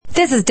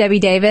This is Debbie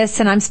Davis,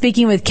 and I'm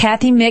speaking with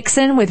Kathy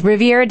Mixon with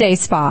Riviera Day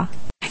Spa.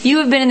 You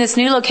have been in this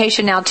new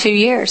location now 2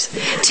 years.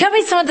 Tell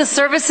me some of the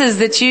services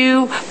that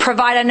you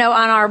provide. I know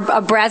on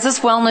our Brazos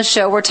Wellness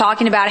Show, we're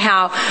talking about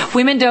how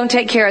women don't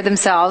take care of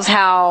themselves,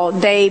 how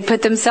they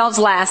put themselves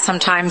last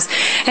sometimes.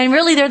 And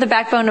really, they're the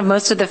backbone of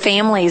most of the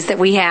families that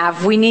we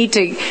have. We need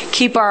to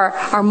keep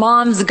our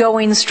moms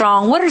going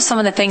strong. What are some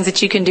of the things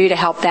that you can do to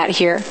help that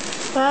here?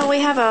 Well, we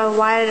have a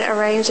wide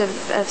range of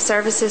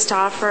services to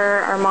offer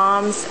our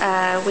moms.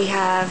 We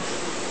have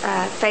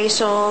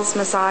facials,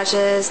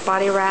 massages,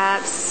 body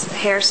wraps,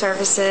 hair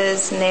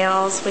services,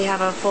 nails. We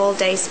have a full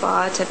day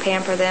spa to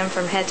pamper them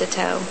from head to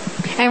toe.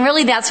 And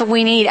really, that's what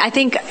we need. I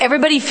think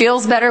everybody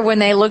feels better when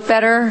they look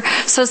better.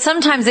 So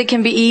sometimes it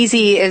can be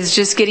easy as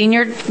just getting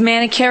your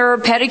manicure or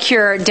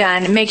pedicure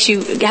done. It makes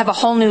you have a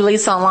whole new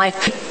lease on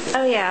life.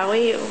 Oh, yeah.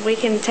 We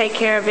can take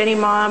care of any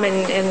mom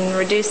and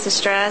reduce the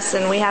stress.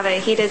 And we have a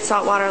heated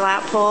saltwater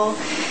lap pool.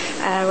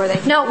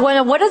 Now,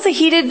 what does a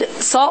heated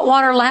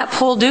saltwater lap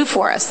pool do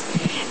for us?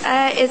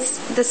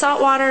 The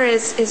salt water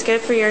is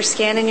good for your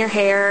skin and your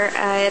hair.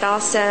 It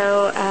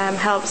also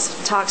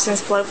helps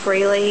toxins flow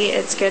freely.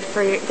 It's good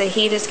for the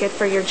heat is good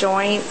for your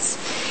joints,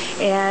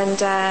 and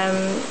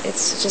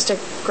it's just a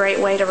great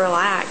way to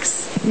relax.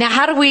 Now,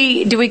 how do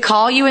we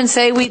call you and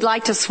say we'd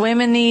like to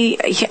swim in the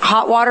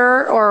hot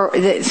water, or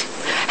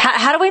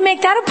how do we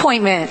make that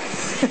appointment?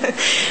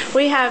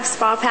 We have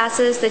spa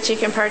passes that you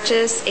can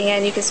purchase,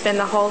 and you can spend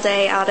the whole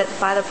day out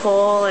by the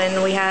pool,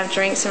 and we have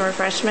drinks and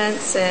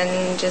refreshments,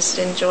 and just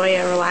enjoy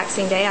a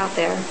relaxing day out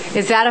there.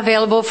 Is that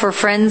available for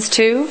friends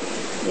too?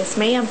 Yes,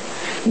 ma'am.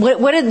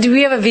 Do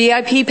we have a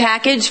VIP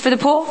package for the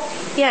pool?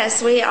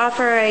 Yes, we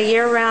offer a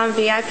year-round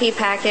VIP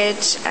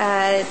package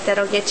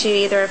that'll get you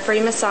either a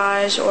free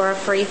massage or a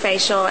free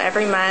facial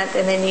every month,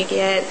 and then you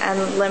get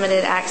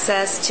unlimited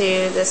access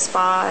to the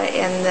spa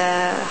and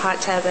the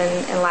hot tub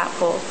and lap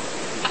pool.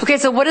 Okay,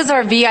 so what does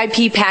our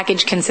VIP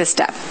package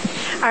consist of?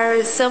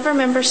 Our silver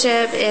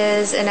membership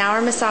is an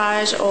hour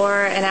massage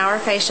or an hour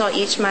facial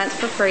each month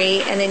for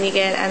free, and then you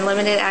get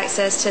unlimited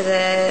access to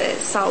the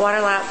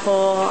saltwater lap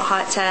pool,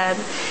 hot tub,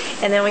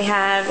 and then we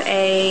have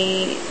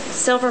a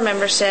silver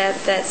membership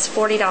that's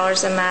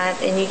 $40 a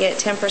month, and you get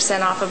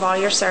 10% off of all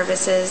your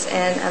services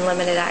and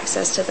unlimited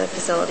access to the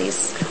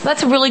facilities.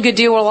 That's a really good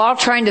deal. We're all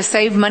trying to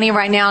save money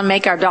right now and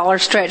make our dollar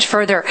stretch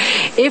further.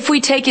 If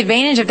we take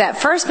advantage of that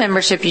first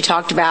membership you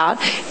talked about,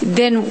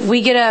 then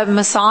we get a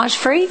massage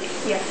free?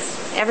 Yes.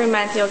 Every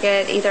month you'll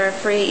get either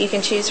you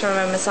can choose from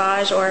a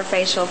massage or a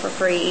facial for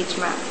free each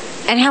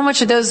month. And how much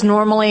do those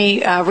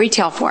normally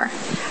retail for?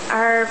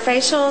 Our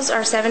facials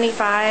are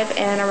 $75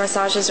 and our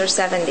massages are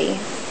 $70.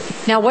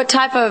 Now, what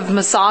type of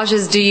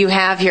massages do you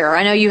have here?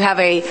 I know you have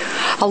a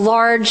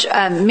large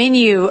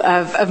menu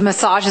of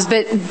massages,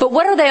 but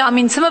what are they? I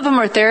mean, some of them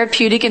are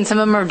therapeutic and some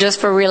of them are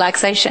just for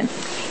relaxation.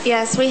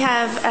 Yes, we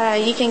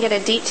have, you can get a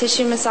deep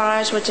tissue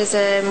massage, which is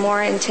a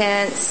more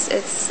intense,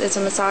 it's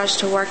a massage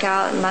to work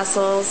out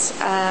muscles.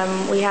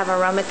 We have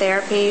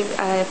aromatherapy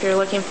if you're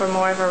looking for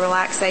more of a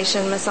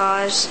relaxation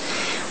massage.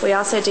 We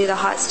also do the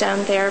hot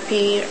stone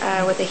therapy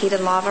with the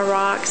heated lava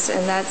rocks,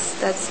 and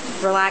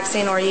that's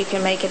relaxing, or you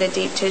can make it a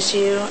deep tissue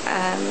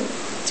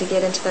to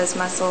get into those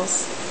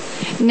muscles.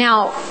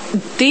 Now,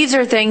 these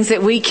are things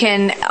that we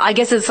can, I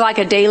guess it's like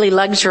a daily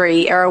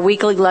luxury or a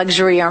weekly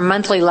luxury or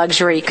monthly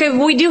luxury.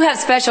 We do have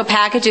special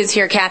packages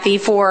here, Kathy,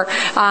 for,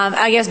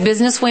 I guess,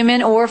 business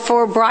women or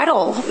for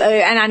bridal.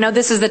 And I know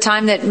this is the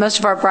time that most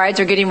of our brides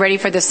are getting ready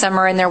for the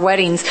summer and their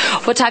weddings.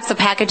 What types of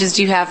packages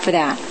do you have for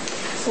that?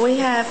 We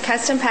have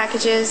custom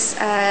packages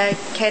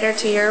catered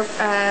to your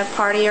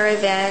party or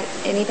event.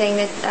 Anything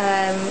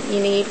that you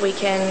need, we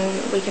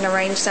can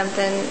arrange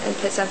something and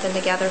put something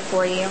together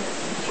for you.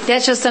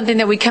 That's just something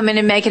that we come in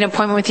and make an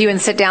appointment with you and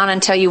sit down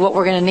and tell you what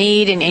we're going to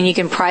need, and you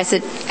can price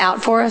it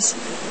out for us?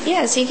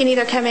 Yes, you can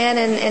either come in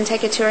and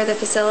take a tour of the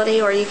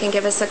facility, or you can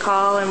give us a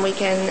call and we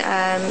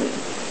can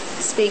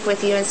speak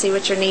with you and see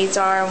what your needs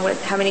are and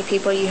how many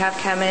people you have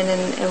coming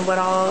and what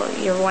all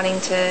you're wanting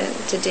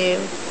to do.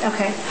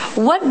 Okay.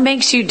 What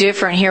makes you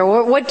different here?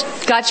 What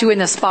got you in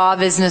the spa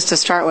business to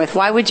start with?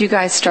 Why would you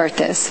guys start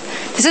this?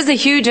 This is a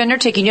huge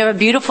undertaking. You have a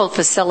beautiful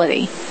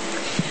facility.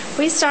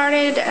 We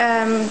started,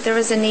 there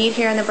was a need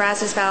here in the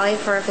Brazos Valley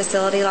for a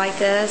facility like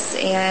this,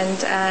 and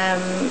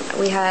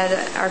we had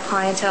our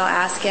clientele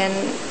asking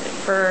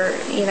for,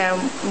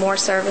 more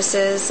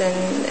services,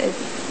 and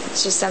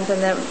it's just something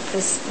that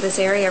this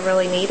area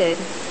really needed.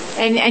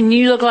 And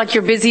you look like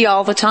you're busy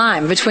all the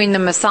time between the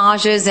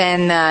massages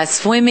and the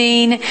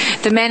swimming,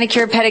 the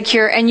manicure,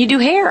 pedicure, and you do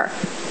hair.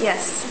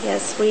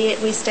 Yes,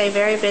 we stay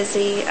very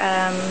busy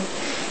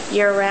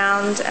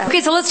year-round.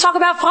 Okay, so let's talk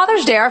about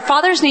Father's Day. Our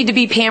fathers need to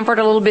be pampered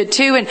a little bit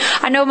too, and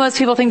I know most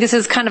people think this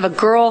is kind of a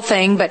girl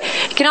thing, but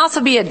it can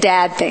also be a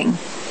dad thing.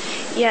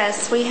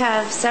 Yes, we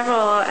have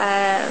several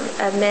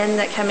men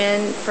that come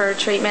in for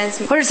treatments.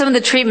 What are some of the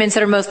treatments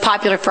that are most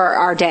popular for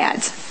our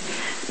dads?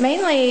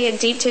 Mainly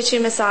deep tissue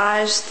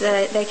massage.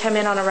 They come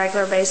in on a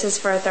regular basis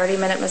for a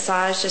 30-minute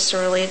massage just to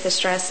relieve the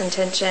stress and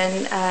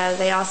tension.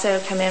 They also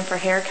come in for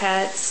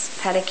haircuts,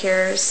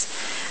 pedicures,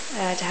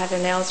 to have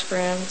their nails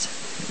groomed.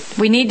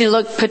 We need to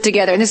look put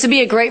together. And this would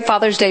be a great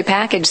Father's Day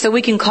package. So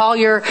we can call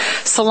your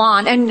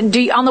salon. And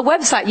on the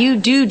website, you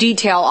do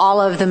detail all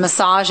of the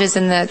massages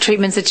and the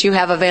treatments that you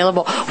have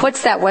available.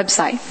 What's that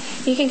website?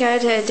 You can go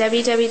to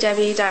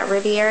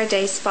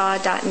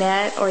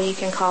www.rivieradayspa.net, or you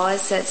can call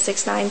us at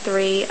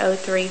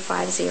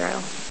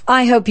 693-0350.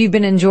 I hope you've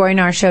been enjoying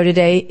our show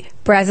today.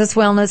 Brazos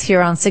Wellness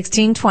here on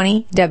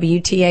 1620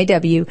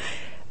 WTAW.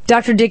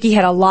 Dr. Dickey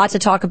had a lot to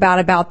talk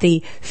about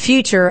the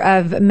future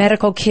of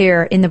medical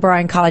care in the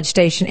Bryan College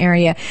Station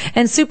area.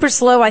 And Super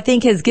Slow, I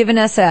think, has given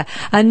us a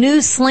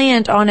new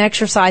slant on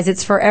exercise.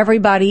 It's for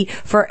everybody,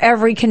 for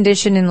every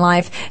condition in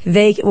life.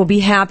 They will be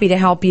happy to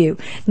help you.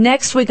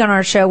 Next week on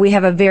our show, we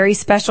have a very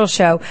special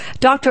show.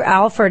 Dr.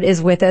 Alford is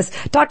with us.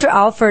 Dr.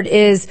 Alford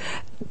is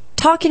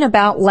talking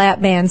about lap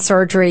band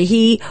surgery.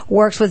 He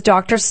works with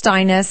Dr.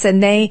 Steinus,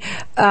 and they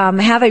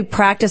have a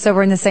practice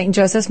over in the St.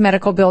 Joseph's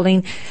Medical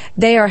Building.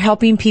 They are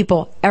helping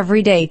people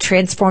every day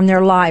transform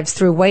their lives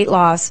through weight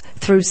loss,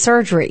 through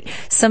surgery.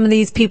 Some of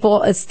these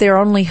people, it's their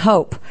only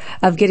hope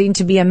of getting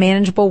to be a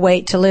manageable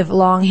weight to live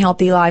long,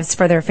 healthy lives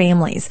for their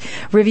families.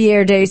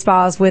 Riviera Day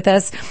Spa is with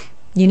us.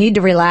 You need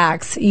to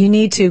relax. You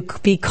need to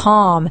be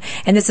calm.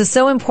 And this is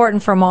so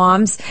important for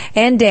moms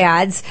and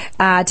dads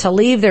to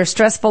leave their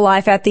stressful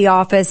life at the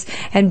office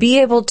and be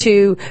able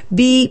to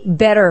be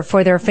better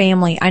for their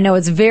family. I know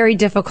it's very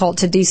difficult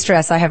to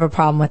de-stress. I have a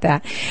problem with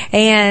that.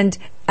 And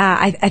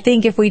I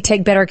think if we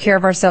take better care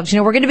of ourselves,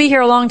 we're going to be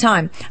here a long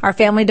time. Our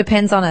family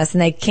depends on us,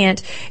 and they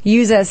can't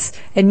use us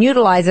and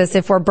utilize us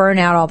if we're burnt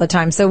out all the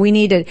time. So we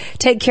need to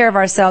take care of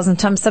ourselves, and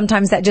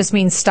sometimes that just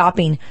means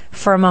stopping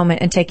for a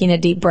moment and taking a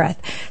deep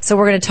breath. So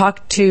we're going to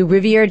talk to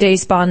Riviera Day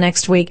Spa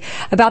next week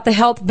about the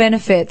health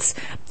benefits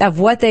of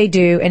what they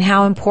do and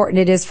how important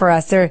it is for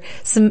us. There are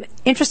some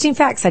interesting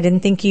facts I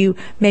didn't think you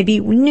maybe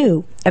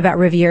knew about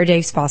Riviera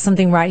Day Spa,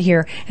 something right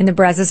here in the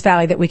Brazos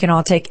Valley that we can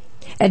all take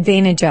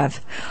advantage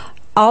of.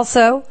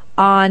 Also,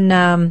 on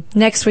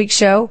next week's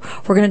show,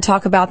 we're going to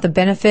talk about the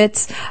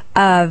benefits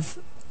of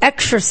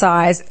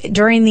exercise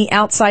during the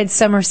outside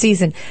summer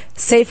season.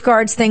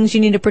 Safeguards, things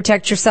you need to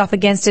protect yourself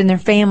against in their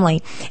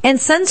family. And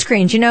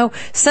sunscreens.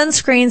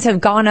 Sunscreens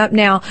have gone up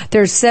now.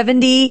 There's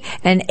 70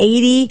 and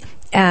 80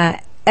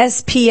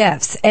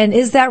 SPFs. And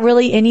is that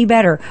really any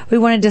better? We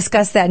want to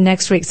discuss that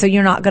next week, so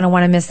you're not going to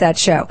want to miss that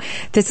show.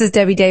 This is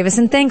Debbie Davis,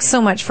 and thanks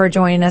so much for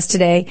joining us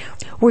today.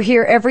 We're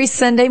here every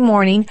Sunday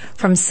morning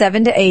from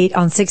 7 to 8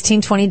 on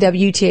 1620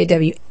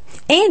 WTAW.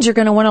 And you're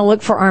going to want to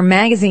look for our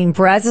magazine,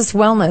 Brazos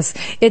Wellness.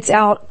 It's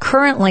out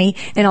currently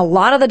in a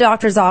lot of the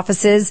doctor's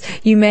offices.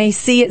 You may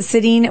see it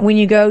sitting when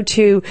you go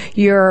to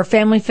your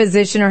family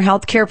physician or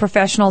healthcare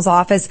professional's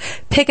office.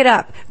 Pick it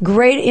up.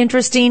 Great,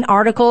 interesting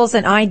articles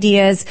and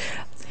ideas.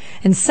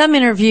 And some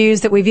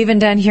interviews that we've even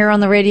done here on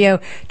the radio,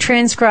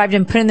 transcribed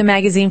and put in the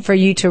magazine for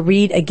you to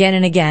read again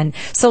and again.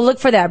 So look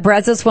for that,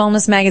 Brazos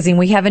Wellness Magazine.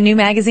 We have a new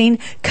magazine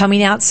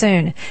coming out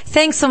soon.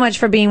 Thanks so much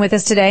for being with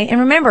us today. And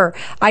remember,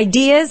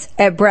 ideas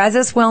at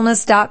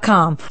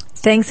brazoswellness.com.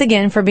 Thanks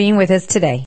again for being with us today.